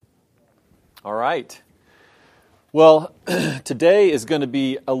All right. Well, today is going to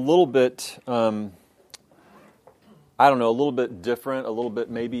be a little bit, a little bit different, a little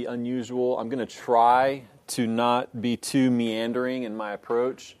bit maybe unusual. I'm going to try to not be too meandering in my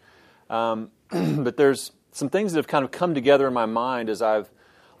approach. But there's some things that have kind of come together in my mind as I've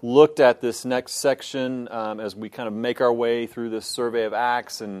looked at this next section, as we kind of make our way through this survey of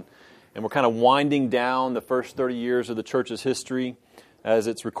Acts, and we're kind of winding down the first 30 years of the church's history as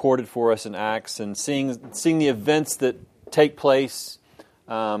it's recorded for us in Acts, and seeing the events that take place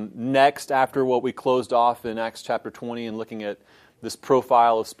next after what we closed off in Acts chapter 20, and looking at this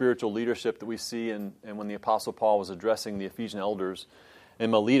profile of spiritual leadership that we see and when the Apostle Paul was addressing the Ephesian elders in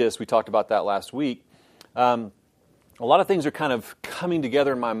Miletus. We talked about that last week. A lot of things are kind of coming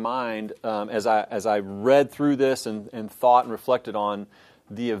together in my mind as I read through this and thought and reflected on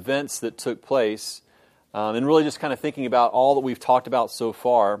the events that took place. And really just kind of thinking about all that we've talked about so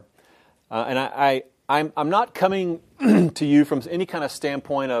far. And I'm not coming to you from any kind of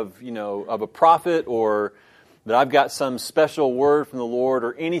standpoint of a prophet, or that I've got some special word from the Lord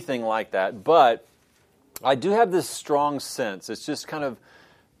or anything like that. But I do have this strong sense. It's just kind of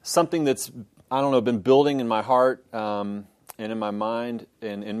something that's, been building in my heart and in my mind.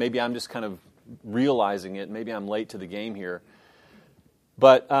 And maybe I'm just kind of realizing it. Maybe I'm late to the game here.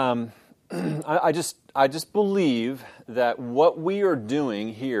 But I just believe that what we are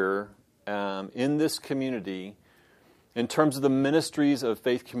doing here in this community, in terms of the ministries of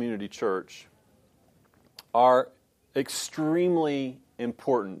Faith Community Church, are extremely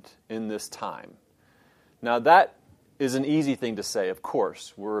important in this time. Now, that is an easy thing to say, of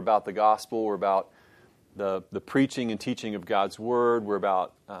course. We're about the gospel. We're about the preaching and teaching of God's Word. We're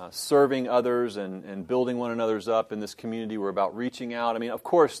about serving others and building one another's up in this community. We're about reaching out. I mean, of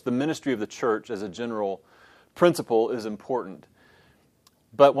course, the ministry of the church as a general principle is important.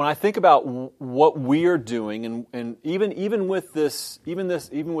 But when I think about what we are doing, and even with this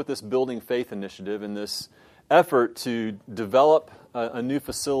Building Faith initiative and this effort to develop a new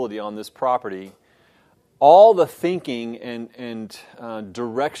facility on this property, all the thinking and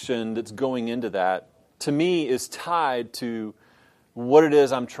direction that's going into that, to me, is tied to what it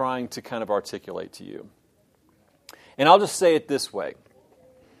is I'm trying to kind of articulate to you. And I'll just say it this way.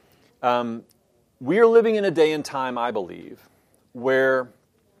 We are living in a day and time, I believe, where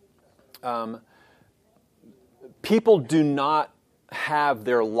people do not have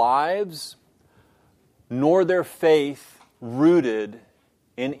their lives nor their faith rooted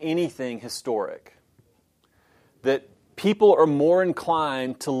in anything historic. That people are more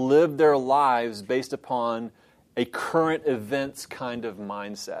inclined to live their lives based upon a current events kind of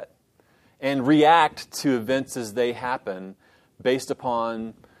mindset and react to events as they happen based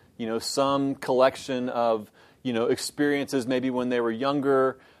upon, some collection of, experiences maybe when they were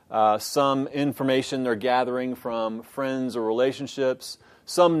younger, some information they're gathering from friends or relationships,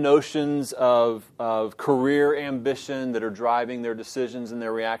 some notions of career ambition that are driving their decisions and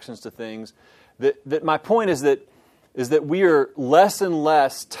their reactions to things. That my point is that we are less and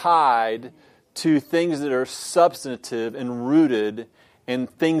less tied to things that are substantive and rooted in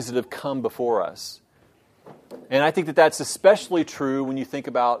things that have come before us. And I think that that's especially true when you think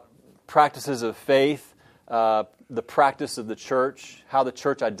about practices of faith, the practice of the church, how the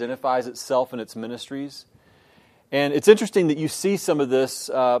church identifies itself and its ministries. And it's interesting that you see some of this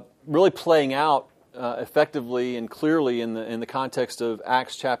really playing out effectively and clearly in the context of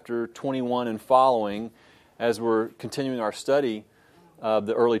Acts chapter 21 and following, as we're continuing our study of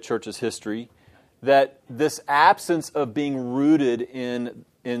the early church's history, that this absence of being rooted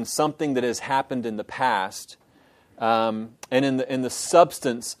in something that has happened in the past, and in the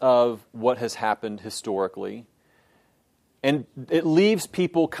substance of what has happened historically, and it leaves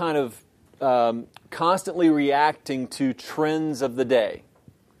people kind of constantly reacting to trends of the day,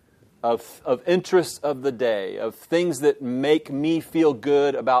 of interests of the day, of things that make me feel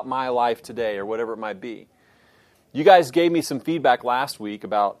good about my life today, or whatever it might be. You guys gave me some feedback last week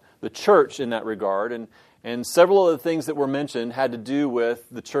about the church in that regard, and several of the things that were mentioned had to do with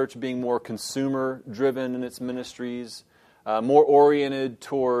the church being more consumer-driven in its ministries, more oriented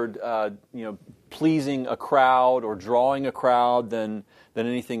toward pleasing a crowd or drawing a crowd than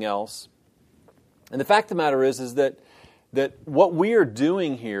anything else. And the fact of the matter is that what we are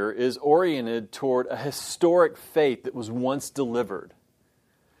doing here is oriented toward a historic faith that was once delivered.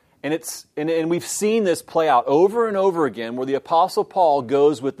 And we've seen this play out over and over again, where the Apostle Paul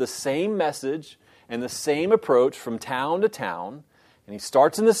goes with the same message and the same approach from town to town. And he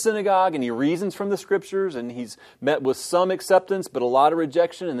starts in the synagogue and he reasons from the Scriptures, and he's met with some acceptance but a lot of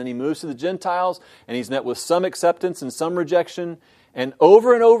rejection. And then he moves to the Gentiles and he's met with some acceptance and some rejection. And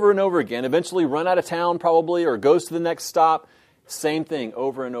over and over and over again, eventually run out of town probably, or goes to the next stop. Same thing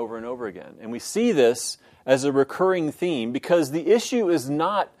over and over and over again. And we see this as a recurring theme because the issue is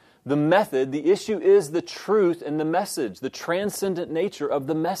not the method. The issue is the truth and the message, the transcendent nature of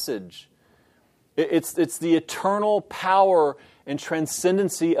the message. It's the eternal power and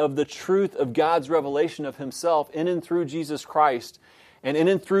transcendency of the truth of God's revelation of Himself in and through Jesus Christ, and in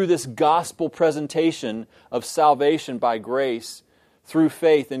and through this gospel presentation of salvation by grace through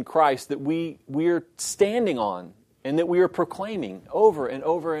faith in Christ that we are standing on and that we are proclaiming over and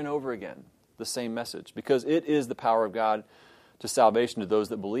over and over again the same message, because it is the power of God to salvation to those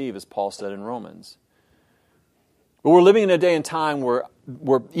that believe, as Paul said in Romans. But we're living in a day and time where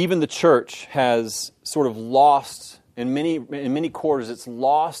even the church has sort of lost, in many quarters, it's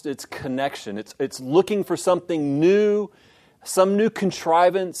lost its connection. It's looking for something new, some new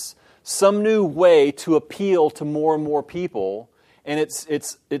contrivance, some new way to appeal to more and more people. And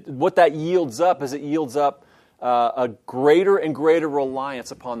what that yields up is a greater and greater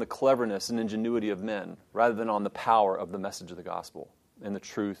reliance upon the cleverness and ingenuity of men rather than on the power of the message of the gospel and the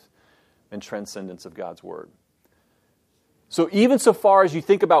truth and transcendence of God's Word. So even so far as you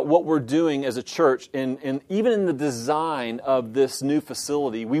think about what we're doing as a church, and even in the design of this new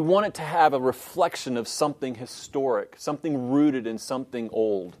facility, we want it to have a reflection of something historic, something rooted in something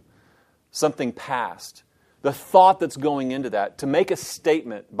old, something past. The thought that's going into that, to make a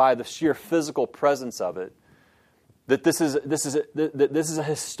statement by the sheer physical presence of it, that this is a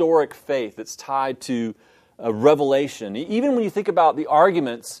historic faith that's tied to a revelation. Even when you think about the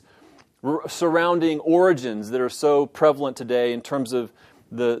arguments surrounding origins that are so prevalent today in terms of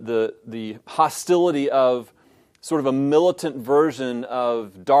the hostility of sort of a militant version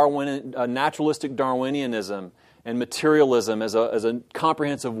of naturalistic Darwinianism and materialism as a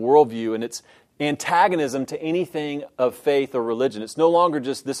comprehensive worldview, and its antagonism to anything of faith or religion. It's no longer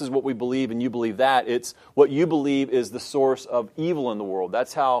just this is what we believe and you believe that. It's what you believe is the source of evil in the world.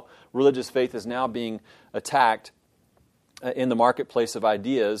 That's how religious faith is now being attacked in the marketplace of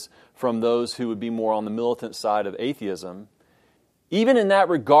ideas from those who would be more on the militant side of atheism. Even in that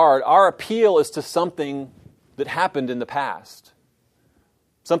regard, our appeal is to something that happened in the past.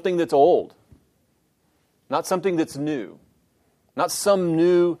 Something that's old. Not something that's new. Not some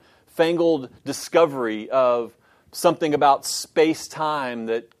new fangled discovery of something about space-time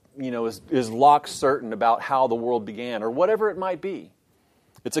that is lock certain about how the world began, or whatever it might be.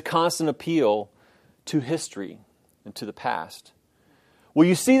 It's a constant appeal to history and to the past. Well,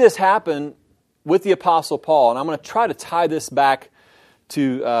 you see this happen with the Apostle Paul, and I'm going to try to tie this back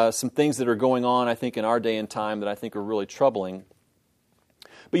to some things that are going on, I think, in our day and time that I think are really troubling.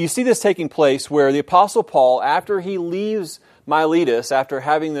 But you see this taking place where the Apostle Paul, after he leaves Miletus, after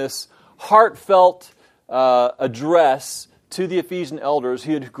having this heartfelt address to the Ephesian elders,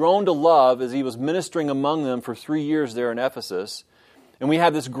 he had grown to love as he was ministering among them for 3 years there in Ephesus. And we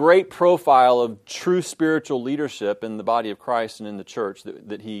have this great profile of true spiritual leadership in the body of Christ and in the church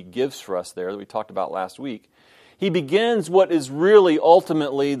that he gives for us there, that we talked about last week. He begins what is really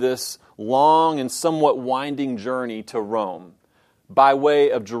ultimately this long and somewhat winding journey to Rome by way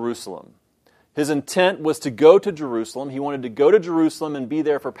of Jerusalem. His intent was to go to Jerusalem. He wanted to go to Jerusalem and be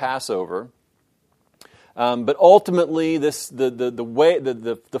there for Passover. But ultimately,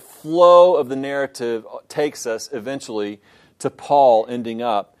 the flow of the narrative takes us eventually to Paul ending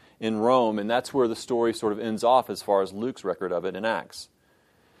up in Rome, and that's where the story sort of ends off as far as Luke's record of it in Acts.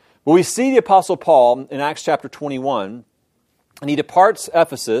 But we see the Apostle Paul in Acts chapter 21, and he departs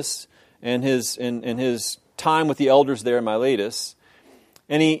Ephesus in his time with the elders there in Miletus,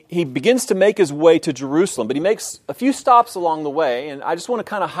 and he begins to make his way to Jerusalem, but he makes a few stops along the way, and I just want to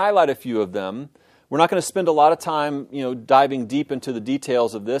kind of highlight a few of them. We're not going to spend a lot of time, diving deep into the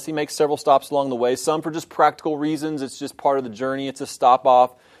details of this. He makes several stops along the way, some for just practical reasons. It's just part of the journey. It's a stop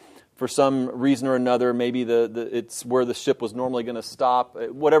off for some reason or another. Maybe it's where the ship was normally going to stop,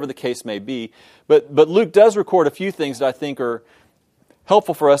 whatever the case may be. But Luke does record a few things that I think are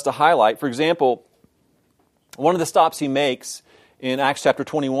helpful for us to highlight. For example, one of the stops he makes in Acts chapter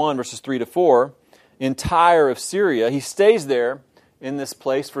 21, verses 3 to 4, in Tyre of Syria, he stays there in this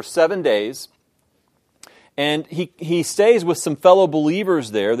place for 7 days. And he stays with some fellow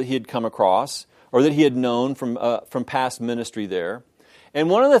believers there that he had come across, or that he had known from past ministry there. And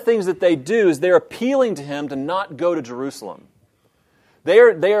one of the things that they do is they're appealing to him to not go to Jerusalem. They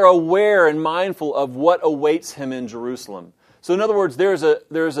are aware and mindful of what awaits him in Jerusalem. So in other words, there's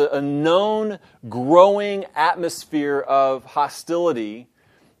a known growing atmosphere of hostility,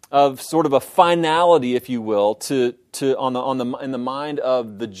 of sort of a finality, if you will, in the mind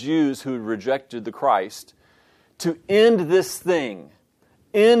of the Jews who had rejected the Christ, to end this thing,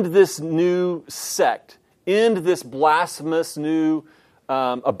 end this new sect, end this blasphemous new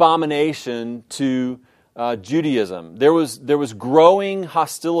abomination to Judaism. There was growing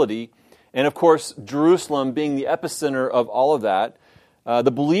hostility, and of course, Jerusalem being the epicenter of all of that,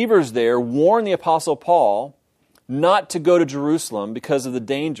 the believers there warned the Apostle Paul not to go to Jerusalem because of the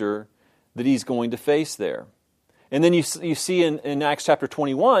danger that he's going to face there. And then you see in Acts chapter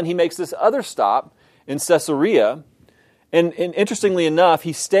 21, he makes this other stop in Caesarea, and interestingly enough,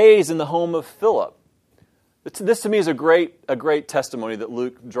 he stays in the home of Philip. This to me is a great testimony that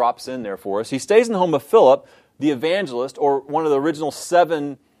Luke drops in there for us. He stays in the home of Philip, the evangelist, or one of the original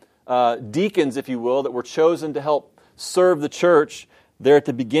 7 deacons, if you will, that were chosen to help serve the church there at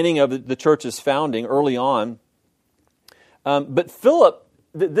the beginning of the church's founding, early on. But Philip,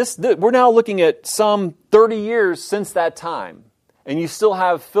 we're now looking at some 30 years since that time, and you still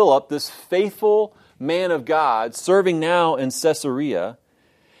have Philip, this faithful man of God, serving now in Caesarea.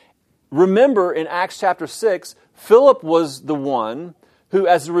 Remember, in Acts chapter 6, Philip was the one who,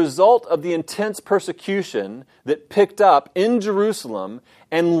 as a result of the intense persecution that picked up in Jerusalem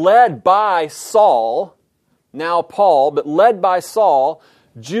and led by Saul, now Paul, but led by Saul,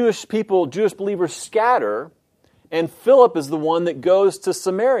 Jewish believers scatter, and Philip is the one that goes to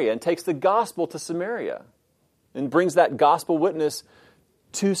Samaria and takes the gospel to Samaria and brings that gospel witness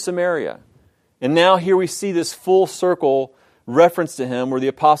to Samaria. And now here we see this full circle reference to him where the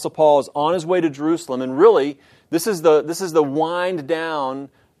Apostle Paul is on his way to Jerusalem, and really this is the wind down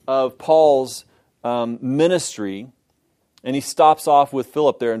of Paul's ministry, and he stops off with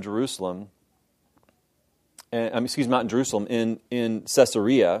Philip there in Jerusalem, not in Jerusalem, in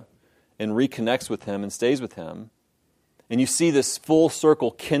Caesarea, and reconnects with him and stays with him. And you see this full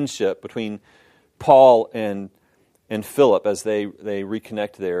circle kinship between Paul and Philip as they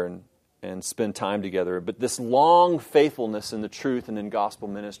reconnect there and spend time together. But this long faithfulness in the truth and in gospel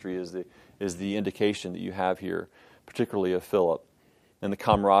ministry is the indication that you have here, particularly of Philip, and the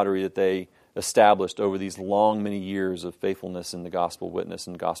camaraderie that they established over these many years of faithfulness in the gospel witness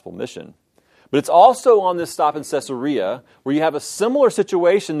and gospel mission. But it's also on this stop in Caesarea where you have a similar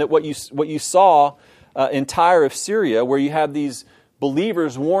situation that what you saw in Tyre of Syria, where you have these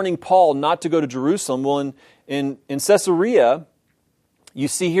believers warning Paul not to go to Jerusalem. Well, in Caesarea, you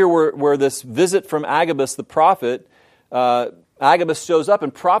see here where this visit from Agabus the prophet, Agabus shows up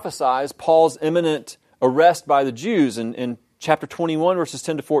and prophesies Paul's imminent arrest by the Jews. In chapter 21, verses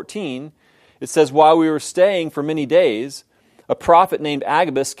 10 to 14, it says, "While we were staying for many days, a prophet named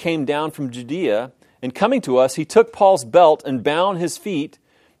Agabus came down from Judea, and coming to us, he took Paul's belt and bound his feet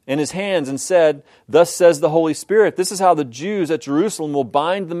and his hands and said, 'Thus says the Holy Spirit, this is how the Jews at Jerusalem will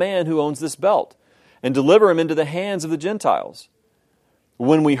bind the man who owns this belt and deliver him into the hands of the Gentiles.'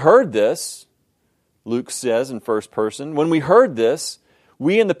 When we heard this," Luke says in first person, "when we heard this,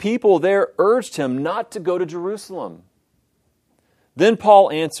 we and the people there urged him not to go to Jerusalem. Then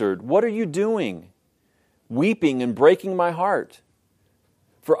Paul answered, 'What are you doing, weeping and breaking my heart?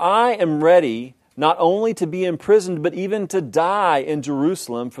 For I am ready not only to be imprisoned, but even to die in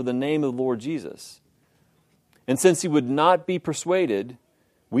Jerusalem for the name of the Lord Jesus.' And since he would not be persuaded,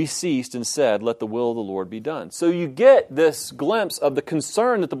 we ceased and said, 'Let the will of the Lord be done.'" So you get this glimpse of the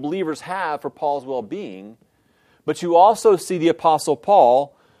concern that the believers have for Paul's well-being, but you also see the Apostle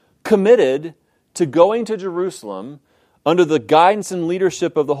Paul committed to going to Jerusalem under the guidance and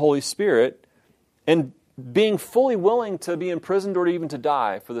leadership of the Holy Spirit and being fully willing to be imprisoned or even to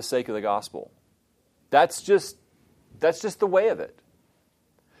die for the sake of the gospel. That's just the way of it.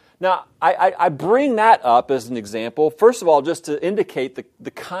 Now, I bring that up as an example, first of all, just to indicate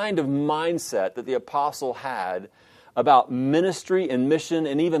the kind of mindset that the apostle had about ministry and mission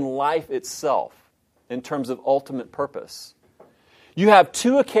and even life itself in terms of ultimate purpose. You have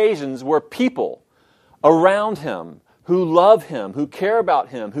 2 occasions where people around him who love him, who care about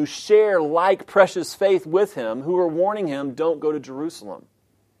him, who share like precious faith with him, who are warning him, don't go to Jerusalem.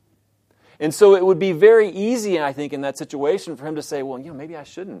 And so it would be very easy, I think, in that situation for him to say, well, maybe I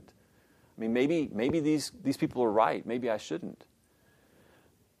shouldn't. I mean, maybe these people are right. Maybe I shouldn't.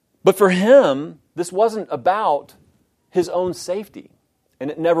 But for him, this wasn't about his own safety,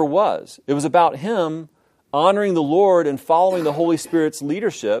 and it never was. It was about him honoring the Lord and following the Holy Spirit's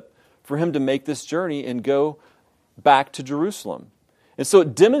leadership for him to make this journey and go back to Jerusalem. And so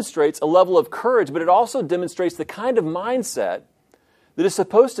it demonstrates a level of courage, but it also demonstrates the kind of mindset that is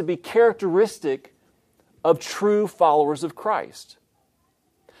supposed to be characteristic of true followers of Christ.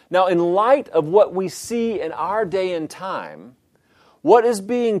 Now, in light of what we see in our day and time, what is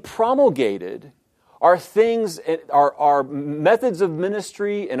being promulgated are things, are methods of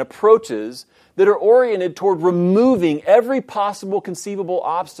ministry and approaches that are oriented toward removing every possible conceivable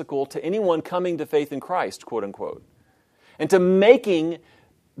obstacle to anyone coming to faith in Christ, quote unquote, and to making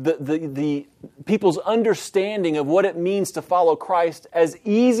the people's understanding of what it means to follow Christ as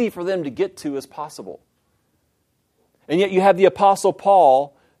easy for them to get to as possible. And yet you have the Apostle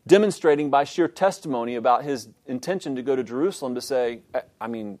Paul demonstrating by sheer testimony about his intention to go to Jerusalem to say, I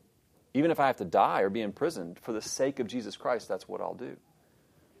mean, even if I have to die or be imprisoned for the sake of Jesus Christ, that's what I'll do.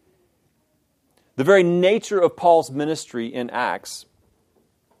 The very nature of Paul's ministry in Acts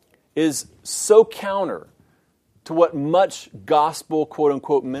is so counter to what much gospel,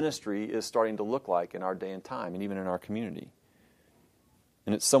 quote-unquote, ministry is starting to look like in our day and time, and even in our community.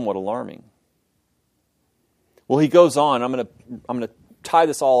 And it's somewhat alarming. Well, he goes on. I'm going to tie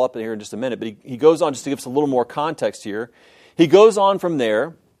this all up in here in just a minute, but he goes on just to give us a little more context here. He goes on from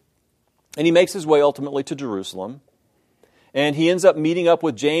there, and he makes his way ultimately to Jerusalem. And he ends up meeting up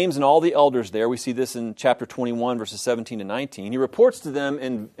with James and all the elders there. We see this in chapter 21, verses 17 to 19. He reports to them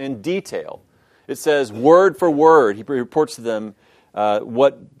in detail. It says word for word. He reports to them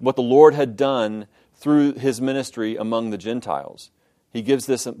what the Lord had done through his ministry among the Gentiles. He gives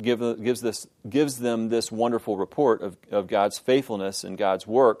them this wonderful report of God's faithfulness and God's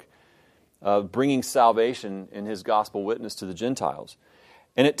work of bringing salvation in his gospel witness to the Gentiles.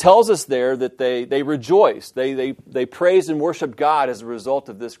 And it tells us there that they rejoiced. They praised and worshiped God as a result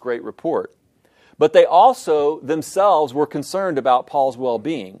of this great report. But they also themselves were concerned about Paul's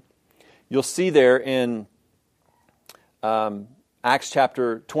well-being. You'll see there in Acts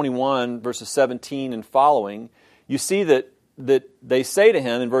chapter 21, verses 17 and following, you see that they say to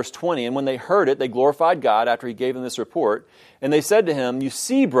him in verse 20, and when they heard it, they glorified God after he gave them this report. And they said to him, "You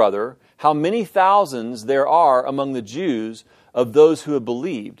see, brother, how many thousands there are among the Jews of those who have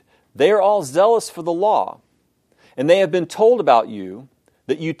believed. They are all zealous for the law. And they have been told about you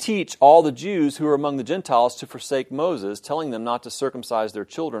that you teach all the Jews who are among the Gentiles to forsake Moses, telling them not to circumcise their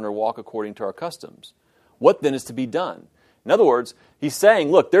children or walk according to our customs. What then is to be done?" In other words, he's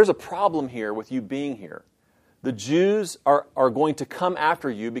saying, look, there's a problem here with you being here. The Jews are going to come after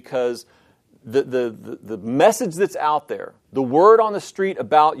you because the message that's out there, the word on the street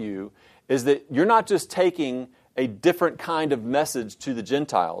about you, is that you're not just taking a different kind of message to the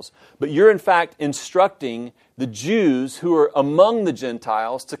Gentiles, but you're in fact instructing the Jews who are among the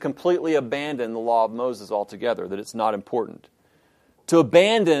Gentiles to completely abandon the law of Moses altogether, that it's not important. To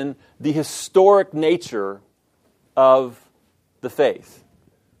abandon the historic nature of the faith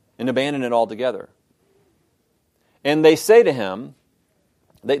and abandon it altogether. And they say to him,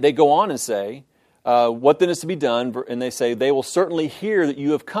 they go on and say, what then is to be done? And they say, they will certainly hear that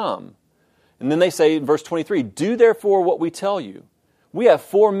you have come. And then they say in verse 23, "Do therefore what we tell you. We have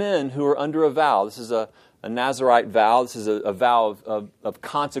 4 men who are under a vow." This is a Nazirite vow. This is a vow of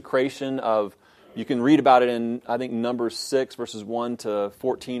consecration. You can read about it in, I think, Numbers 6, verses 1 to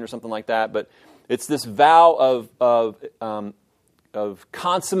 14 or something like that. But it's this vow of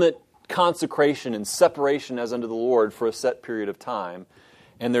consummate consecration and separation as unto the Lord for a set period of time.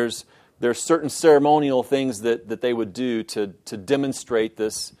 And there's certain ceremonial things that they would do to demonstrate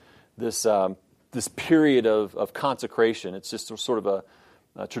this period of consecration. It's just sort of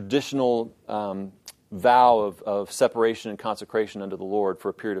a traditional vow of separation and consecration unto the Lord for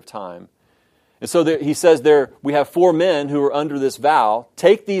a period of time. And so he says there, we have 4 men who are under this vow.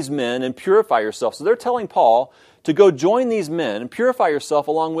 Take these men and purify yourself. So they're telling Paul to go join these men and purify yourself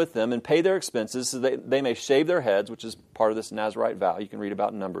along with them and pay their expenses so that they may shave their heads, which is part of this Nazirite vow. You can read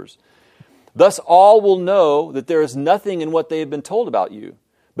about in Numbers. Thus all will know that there is nothing in what they have been told about you,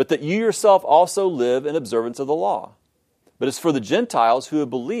 but that you yourself also live in observance of the law. But as for the Gentiles who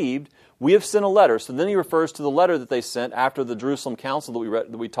have believed, we have sent a letter. So then he refers to the letter that they sent after the Jerusalem Council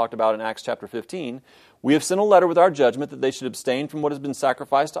that we talked about in Acts chapter 15. We have sent a letter with our judgment that they should abstain from what has been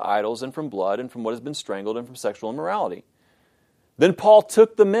sacrificed to idols and from blood and from what has been strangled and from sexual immorality. Then Paul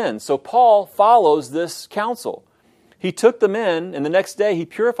took the men. So Paul follows this counsel. He took the men, and the next day he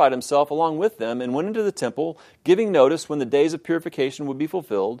purified himself along with them and went into the temple, giving notice when the days of purification would be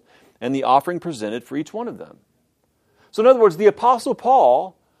fulfilled and the offering presented for each one of them. So in other words, the Apostle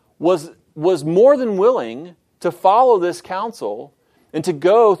Paul was more than willing to follow this counsel and to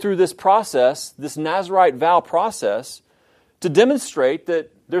go through this process, this Nazirite vow process, to demonstrate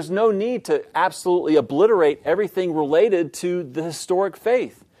that there's no need to absolutely obliterate everything related to the historic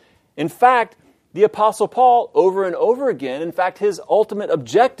faith. In fact, the Apostle Paul, over and over again, in fact, his ultimate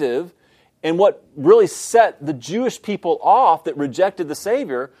objective And what really set the Jewish people off that rejected the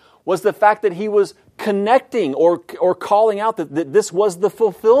Savior was the fact that he was connecting or calling out that this was the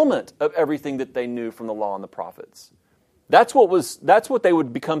fulfillment of everything that they knew from the law and the prophets. That's what they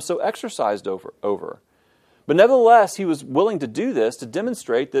would become so exercised over. But nevertheless, he was willing to do this to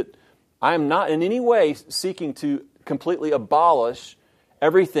demonstrate that I am not in any way seeking to completely abolish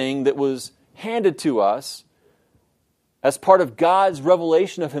everything that was handed to us as part of God's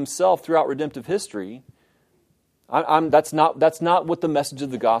revelation of himself throughout redemptive history. That's not what the message of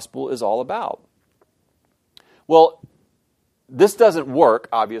the gospel is all about. Well, this doesn't work,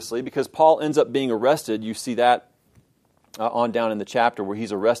 obviously, because Paul ends up being arrested. You see that on down in the chapter where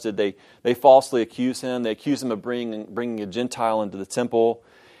he's arrested. They falsely accuse him. They accuse him of bringing a Gentile into the temple.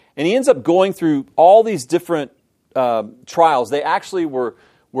 And he ends up going through all these different trials. They actually were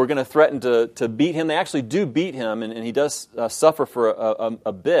going to threaten to beat him. They actually do beat him, and he does suffer for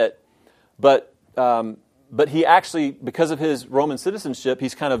a bit. But he actually, because of his Roman citizenship,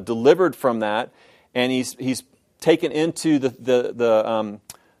 he's kind of delivered from that, and he's taken into the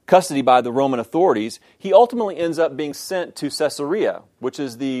custody by the Roman authorities. He ultimately ends up being sent to Caesarea, which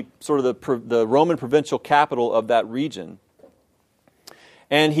is the Roman provincial capital of that region.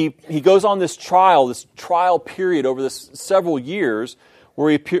 And he goes on this trial period over this several years, where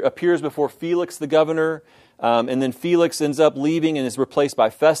he appears before Felix the governor, and then Felix ends up leaving and is replaced by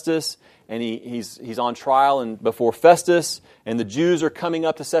Festus, and he's on trial and before Festus, and the Jews are coming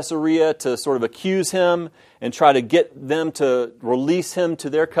up to Caesarea to sort of accuse him and try to get them to release him to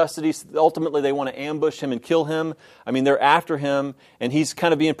their custody. Ultimately, they want to ambush him and kill him. I mean, they're after him, and he's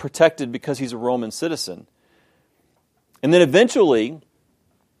kind of being protected because he's a Roman citizen. And then eventually,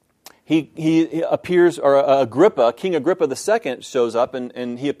 he appears, or King Agrippa II shows up,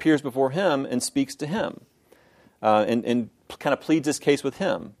 and he appears before him and speaks to him, and kind of pleads his case with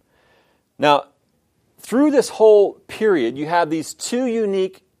him. Now, through this whole period, you have these two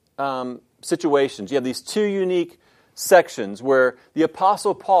unique situations. You have these two unique sections where the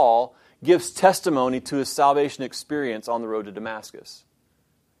Apostle Paul gives testimony to his salvation experience on the road to Damascus.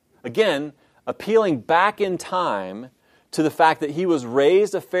 Again, appealing back in time to the fact that he was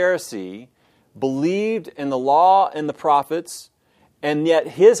raised a Pharisee, believed in the law and the prophets, and yet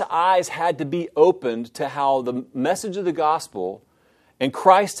his eyes had to be opened to how the message of the gospel and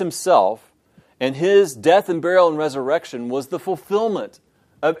Christ himself and his death and burial and resurrection was the fulfillment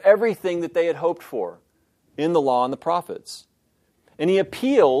of everything that they had hoped for in the law and the prophets. And he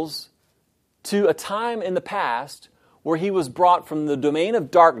appeals to a time in the past where he was brought from the domain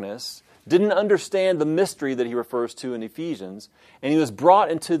of darkness, didn't understand the mystery that he refers to in Ephesians, and he was brought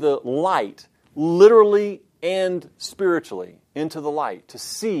into the light, literally and spiritually, into the light, to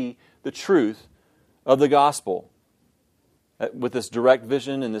see the truth of the gospel with this direct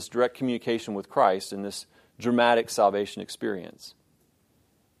vision and this direct communication with Christ and this dramatic salvation experience.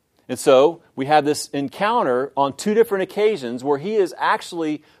 And so we have this encounter on two different occasions where he is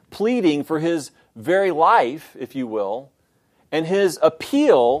actually pleading for his very life, if you will, and his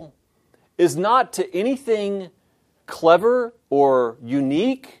appeal is not to anything clever or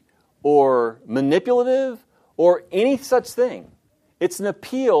unique or manipulative or any such thing. It's an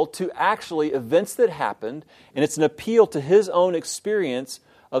appeal to actually events that happened, and it's an appeal to his own experience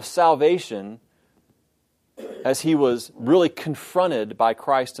of salvation as he was really confronted by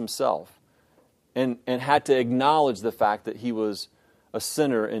Christ himself and had to acknowledge the fact that he was a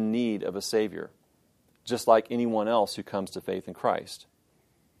sinner in need of a Savior, just like anyone else who comes to faith in Christ.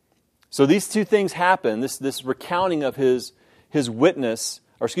 So these two things happen. This recounting of his witness,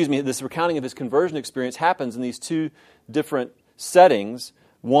 this recounting of his conversion experience happens in these two different settings.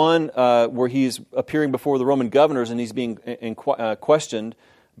 One where he's appearing before the Roman governors and he's being questioned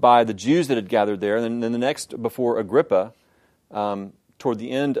by the Jews that had gathered there. And then the next before Agrippa, toward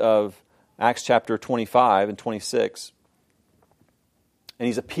the end of Acts chapter 25 and 26. And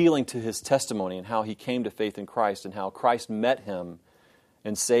he's appealing to his testimony and how he came to faith in Christ and how Christ met him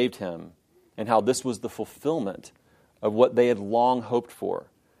and saved him, and how this was the fulfillment of what they had long hoped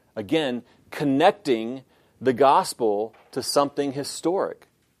for. Again, connecting the gospel to something historic,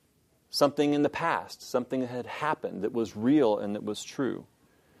 something in the past, something that had happened that was real and that was true.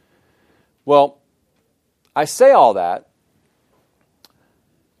 Well, I say all that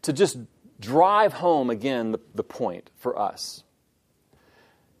to just drive home again the point for us.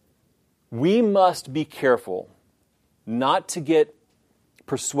 We must be careful not to get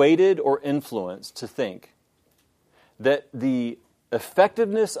persuaded or influenced to think that the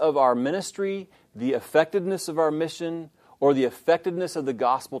effectiveness of our ministry, the effectiveness of our mission, or the effectiveness of the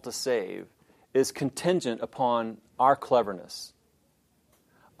gospel to save is contingent upon our cleverness,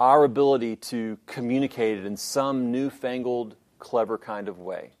 our ability to communicate it in some newfangled, clever kind of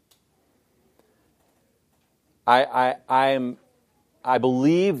way. I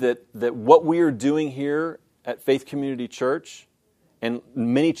believe that what we are doing here at Faith Community Church, and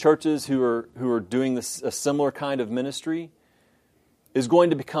many churches who are doing a similar kind of ministry, is going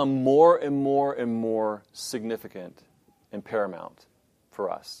to become more and more and more significant and paramount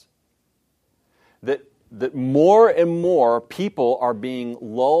for us. That more and more people are being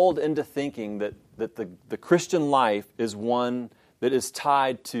lulled into thinking that the Christian life is one that is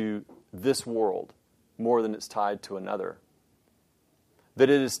tied to this world more than it's tied to another. That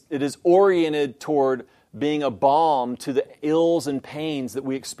it is oriented toward being a balm to the ills and pains that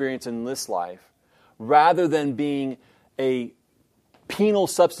we experience in this life, rather than being a penal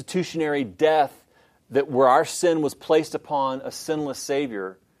substitutionary death where our sin was placed upon a sinless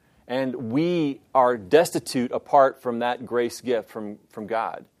Savior, and we are destitute apart from that grace gift from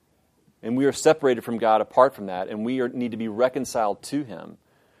God. And we are separated from God apart from that, and we need to be reconciled to Him.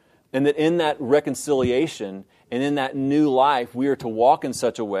 And that in that reconciliation and in that new life, we are to walk in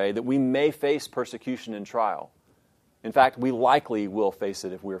such a way that we may face persecution and trial. In fact, we likely will face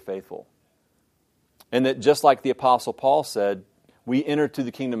it if we are faithful. And that just like the Apostle Paul said, we enter into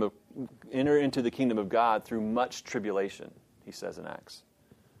the kingdom of God through much tribulation, he says in Acts.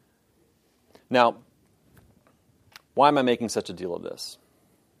 Now, why am I making such a deal of this?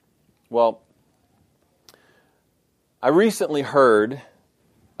 Well, I recently heard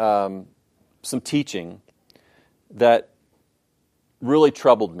some teaching that really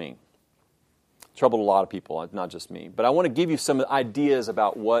troubled me. Troubled a lot of people, not just me. But I want to give you some ideas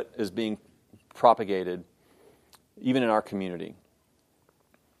about what is being propagated, even in our community.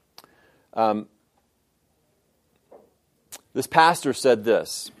 This pastor said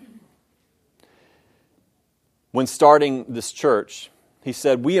this. When starting this church, he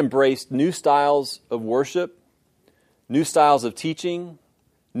said, we embraced new styles of worship, new styles of teaching,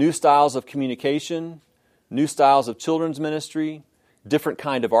 new styles of communication, new styles of children's ministry, different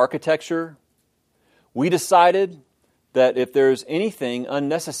kind of architecture. We decided that if there's anything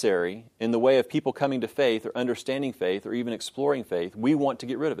unnecessary in the way of people coming to faith or understanding faith or even exploring faith, we want to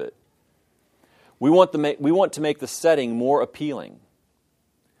get rid of it. We want to make the setting more appealing.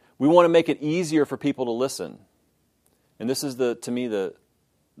 We want to make it easier for people to listen. And this is, to me, the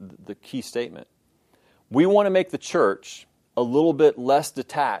key statement. We want to make the church a little bit less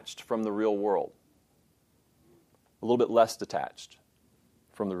detached from the real world. A little bit less detached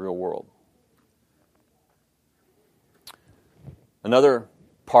from the real world. Another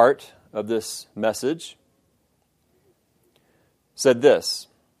part of this message said this.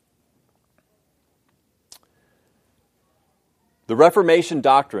 The Reformation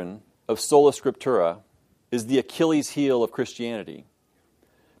doctrine of sola scriptura is the Achilles heel of Christianity,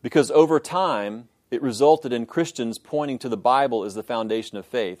 because over time it resulted in Christians pointing to the Bible as the foundation of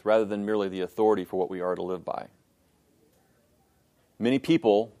faith rather than merely the authority for what we are to live by. Many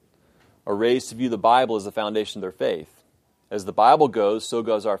people are raised to view the Bible as the foundation of their faith. As the Bible goes, so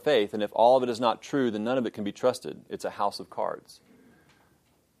goes our faith, and if all of it is not true, then none of it can be trusted. It's a house of cards.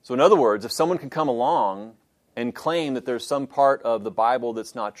 So in other words, if someone can come along and claim that there's some part of the Bible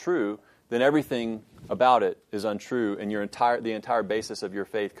that's not true, then everything about it is untrue, and the entire basis of your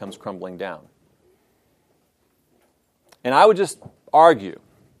faith comes crumbling down. And I would just argue,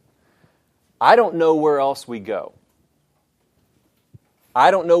 I don't know where else we go.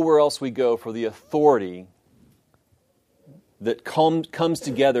 I don't know where else we go for the authority that comes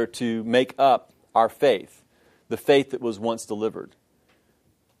together to make up our faith, the faith that was once delivered,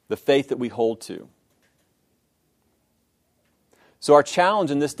 the faith that we hold to. So our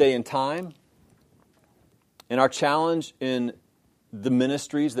challenge in this day and time, and our challenge in the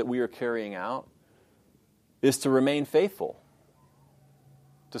ministries that we are carrying out, is to remain faithful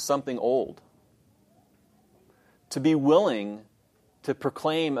to something old. To be willing to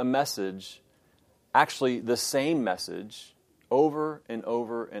proclaim a message, actually the same message, over and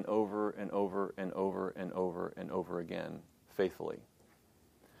over and over and over and over and over and over again, faithfully.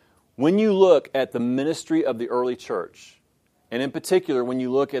 When you look at the ministry of the early church, and in particular when you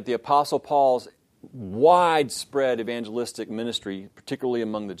look at the Apostle Paul's widespread evangelistic ministry, particularly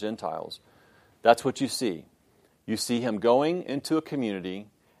among the Gentiles, that's what you see. You see him going into a community,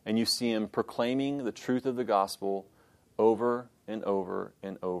 and you see him proclaiming the truth of the gospel over and over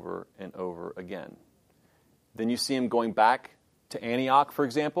and over and over again. Then you see him going back to Antioch, for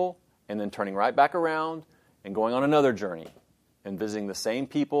example, and then turning right back around and going on another journey and visiting the same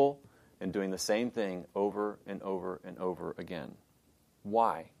people and doing the same thing over and over and over again.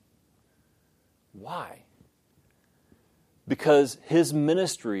 Why? Why? because his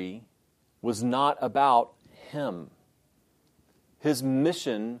ministry was not about him. His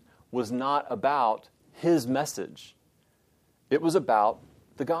mission was not about his message. It was about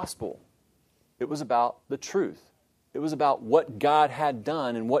the gospel. It was about the truth. It was about what God had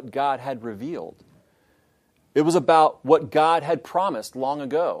done and what God had revealed. It was about what God had promised long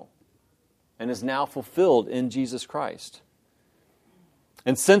ago and is now fulfilled in Jesus Christ.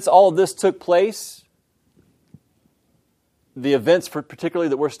 And since all of this took place, the events particularly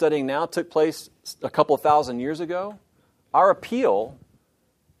that we're studying now took place a couple of thousand years ago, our appeal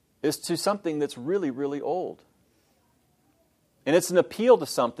is to something that's really, really old. And it's an appeal to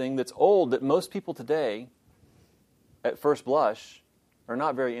something that's old that most people today, at first blush, are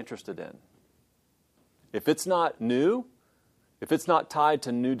not very interested in. If it's not new, if it's not tied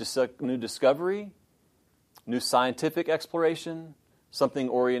to new discovery, new scientific exploration, something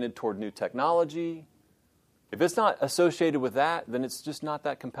oriented toward new technology, if it's not associated with that, then it's just not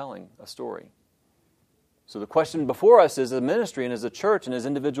that compelling a story. So the question before us as a ministry and as a church and as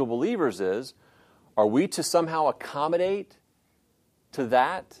individual believers is, are we to somehow accommodate to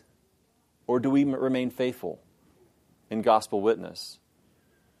that, or do we remain faithful in gospel witness,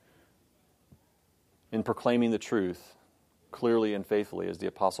 in proclaiming the truth clearly and faithfully as the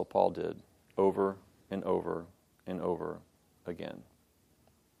Apostle Paul did over and over and over again?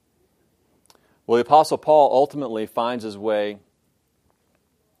 Well, the Apostle Paul ultimately finds his way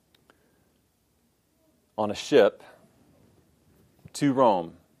on a ship to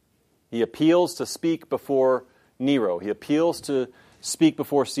Rome. He appeals to speak before Nero. He appeals to speak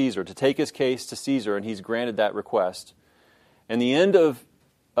before Caesar, to take his case to Caesar, and he's granted that request. And the end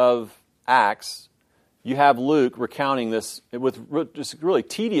of Acts, you have Luke recounting this with just really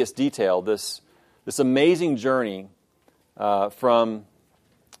tedious detail, this amazing journey to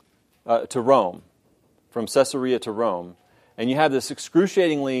Rome, from Caesarea to Rome. And you have this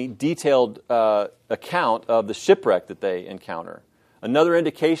excruciatingly detailed account of the shipwreck that they encounter. Another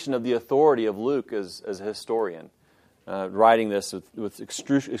indication of the authority of Luke as a historian, writing this with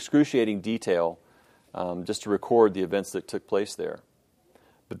excruciating detail just to record the events that took place there.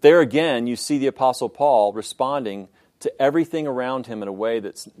 But there again, you see the Apostle Paul responding to everything around him in a way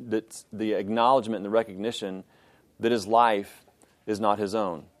that's the acknowledgement and the recognition that his life is not his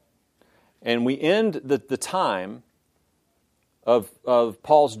own. And we end the time of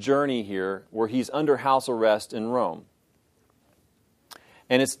Paul's journey here where he's under house arrest in Rome.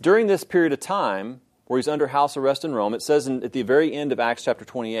 And it's during this period of time where he's under house arrest in Rome, it says at the very end of Acts chapter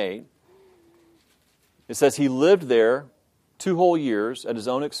 28, it says he lived there 2 whole years at his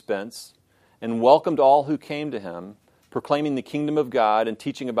own expense and welcomed all who came to him, proclaiming the kingdom of God and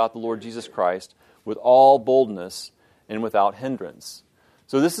teaching about the Lord Jesus Christ with all boldness and without hindrance.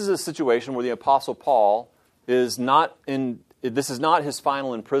 So this is a situation where the Apostle Paul is not this is not his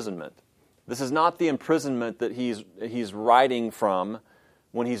final imprisonment. This is not the imprisonment that he's writing from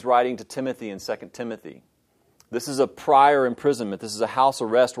when he's writing to Timothy in 2 Timothy. This is a prior imprisonment. This is a house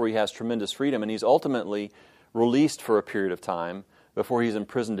arrest where he has tremendous freedom, and he's ultimately released for a period of time before he's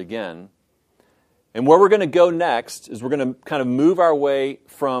imprisoned again. And where we're going to go next is we're going to kind of move our way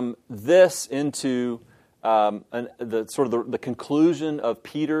from this into the conclusion of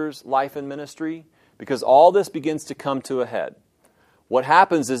Peter's life and ministry, because all this begins to come to a head. What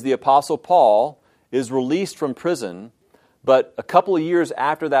happens is the Apostle Paul is released from prison, but a couple of years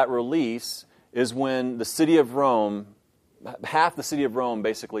after that release is when the city of Rome, half the city of Rome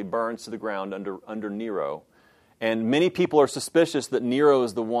basically burns to the ground under Nero. And many people are suspicious that Nero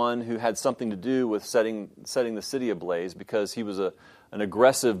is the one who had something to do with setting the city ablaze, because he was an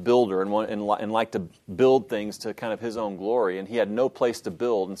aggressive builder and liked to build things to kind of his own glory, and he had no place to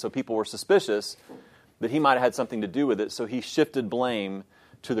build. And so people were suspicious that he might have had something to do with it, so he shifted blame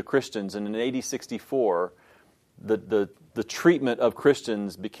to the Christians. And in AD 64, the treatment of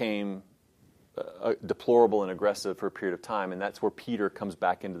Christians became deplorable and aggressive for a period of time, and that's where Peter comes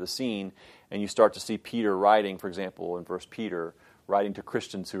back into the scene, and you start to see Peter writing, for example, in 1 Peter, writing to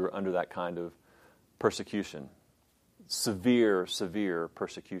Christians who are under that kind of persecution. Severe, severe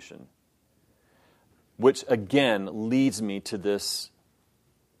persecution. Which, again, leads me to this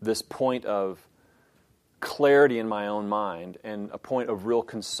point of clarity in my own mind and a point of real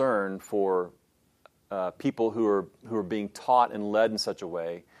concern for people who are being taught and led in such a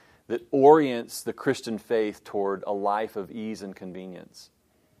way that orients the Christian faith toward a life of ease and convenience.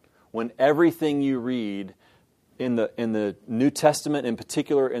 When everything you read in the New Testament, in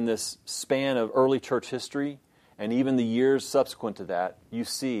particular in this span of early church history, and even the years subsequent to that, you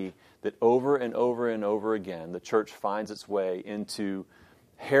see that over and over and over again, the church finds its way into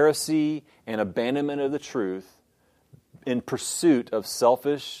heresy and abandonment of the truth in pursuit of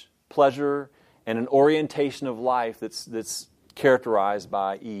selfish pleasure and an orientation of life that's characterized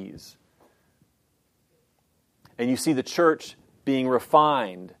by ease. And you see the church being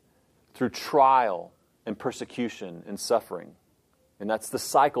refined through trial and persecution and suffering. And that's the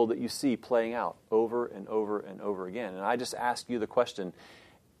cycle that you see playing out over and over and over again. And I just ask you the question,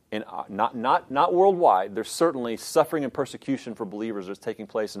 and not worldwide. There's certainly suffering and persecution for believers that's taking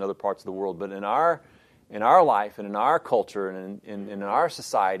place in other parts of the world. But in our life and in our culture and in our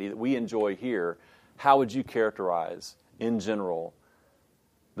society that we enjoy here, how would you characterize, in general,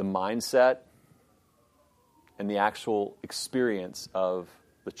 the mindset and the actual experience of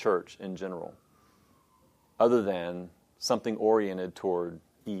the church in general, other than something oriented toward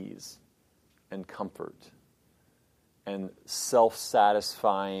ease and comfort and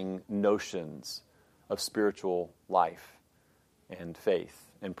self-satisfying notions of spiritual life and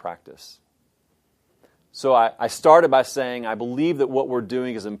faith and practice? So I started by saying I believe that what we're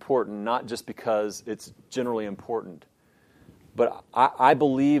doing is important, not just because it's generally important, but I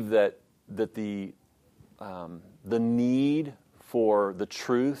believe that the need for the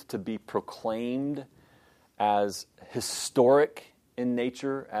truth to be proclaimed as historic in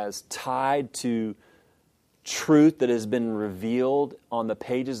nature, as tied to truth that has been revealed on the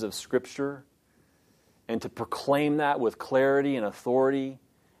pages of Scripture, and to proclaim that with clarity and authority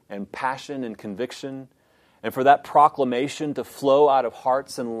and passion and conviction, and for that proclamation to flow out of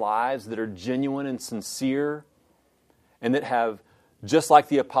hearts and lives that are genuine and sincere, and that have, just like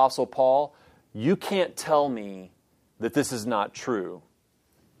the Apostle Paul, you can't tell me that this is not true.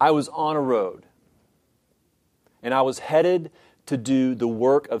 I was on a road, and I was headed to do the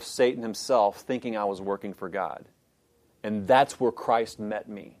work of Satan himself, thinking I was working for God. And that's where Christ met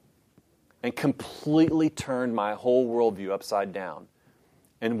me and completely turned my whole worldview upside down.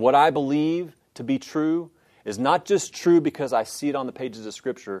 And what I believe to be true is not just true because I see it on the pages of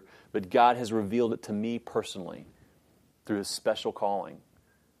Scripture, but God has revealed it to me personally through His special calling,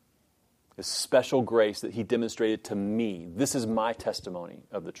 His special grace that He demonstrated to me. This is my testimony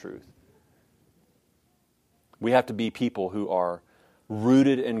of the truth. We have to be people who are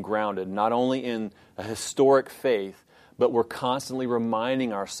rooted and grounded, not only in a historic faith, but we're constantly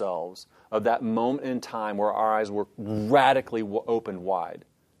reminding ourselves of that moment in time where our eyes were radically opened wide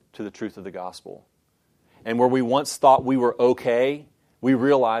to the truth of the gospel. And where we once thought we were okay, we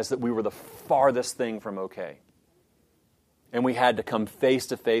realized that we were the farthest thing from okay. And we had to come face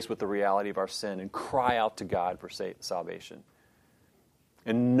to face with the reality of our sin and cry out to God for salvation.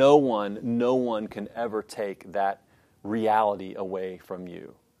 And no one can ever take that reality away from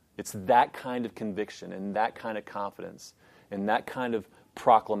you. It's that kind of conviction and that kind of confidence and that kind of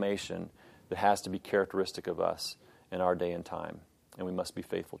proclamation that has to be characteristic of us in our day and time. And we must be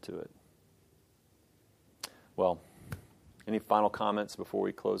faithful to it. Well, any final comments before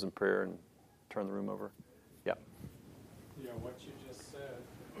we close in prayer and turn the room over? Yeah. Yeah, what you just said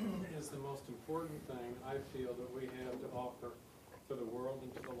is the most important thing I feel that we have to offer to the world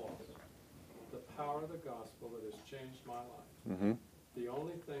and to the lost. The power of the gospel that has changed my life. Mm-hmm. The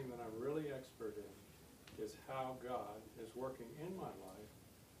only thing that I'm really expert in is how God is working in my life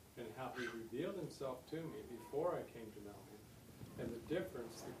and how He revealed Himself to me before I came to know Him, and the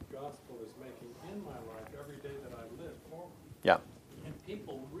difference the gospel is making in my life every day that I live forward. Yeah. And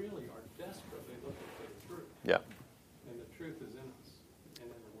people really are desperately looking for the truth. Yeah. And the truth is in us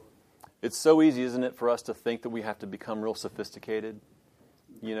and in the Word. It's so easy, isn't it, for us to think that we have to become real sophisticated,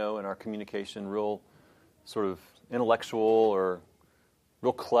 in our communication, real sort of intellectual or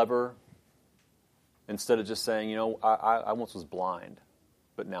real clever, instead of just saying, I once was blind,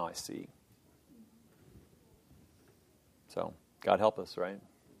 but now I see. So, God help us, right?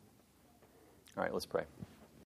 All right, let's pray.